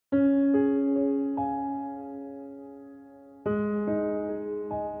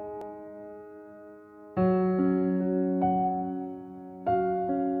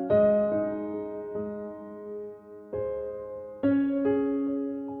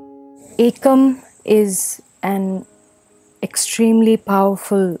Ekam is an extremely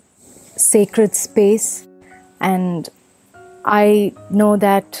powerful sacred space, and I know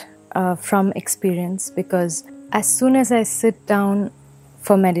that from experience, because as soon as I sit down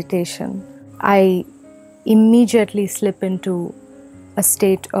for meditation, I immediately slip into a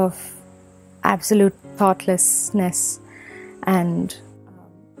state of absolute thoughtlessness and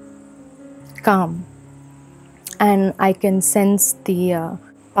calm, and I can sense the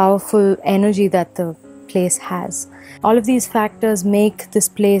powerful energy that the place has. All of these factors make this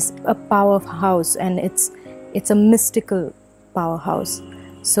place a powerhouse, and it's a mystical powerhouse.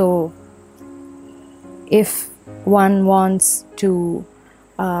 So if one wants to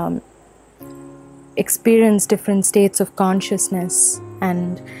experience different states of consciousness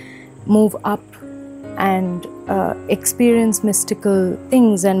and move up and experience mystical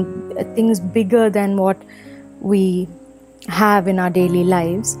things and things bigger than what we have in our daily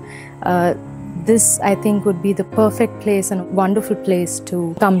lives, this I think would be the perfect place and a wonderful place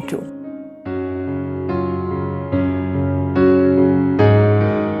to come to.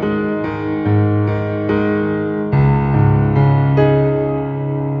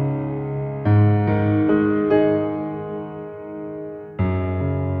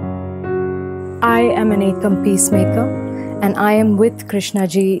 I am an Ekam peacemaker, and I am with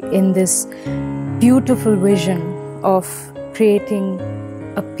Krishnaji in this beautiful vision of creating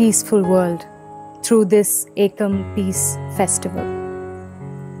a peaceful world through this Ekam Peace Festival.